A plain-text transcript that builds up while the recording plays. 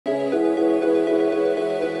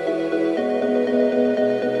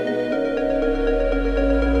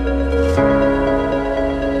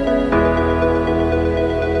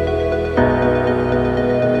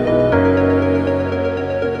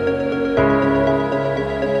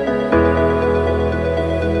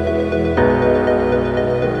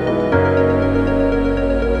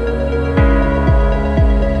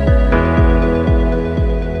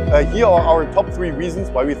here are our top 3 reasons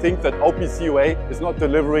why we think that OPC UA is not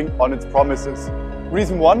delivering on its promises.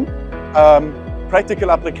 Reason 1, practical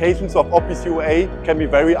applications of OPC UA can be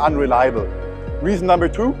very unreliable. Reason number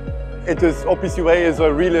 2, OPC UA is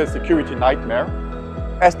really a security nightmare.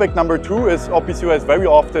 Aspect number 2 is OPC UA is very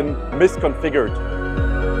often misconfigured.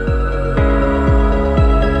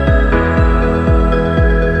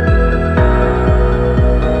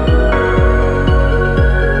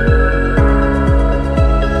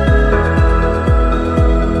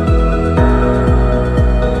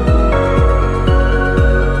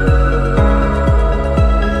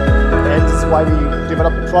 Why we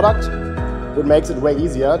developed a product that makes it way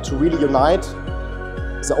easier to really unite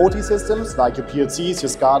the OT systems like your PLCs,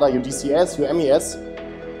 your SCADA, your DCS, your MES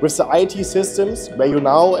with the IT systems where you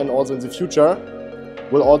now and also in the future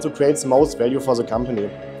will also create the most value for the company.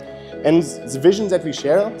 And the vision that we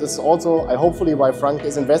share, this is also hopefully why Frank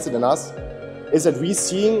is invested in us, is that we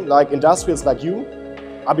seeing like industrials like you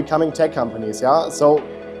are becoming tech companies. Yeah? So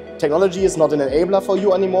technology is not an enabler for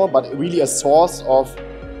you anymore, but really a source of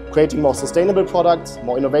creating more sustainable products,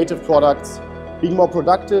 more innovative products, being more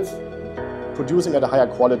productive, producing at a higher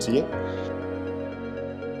quality.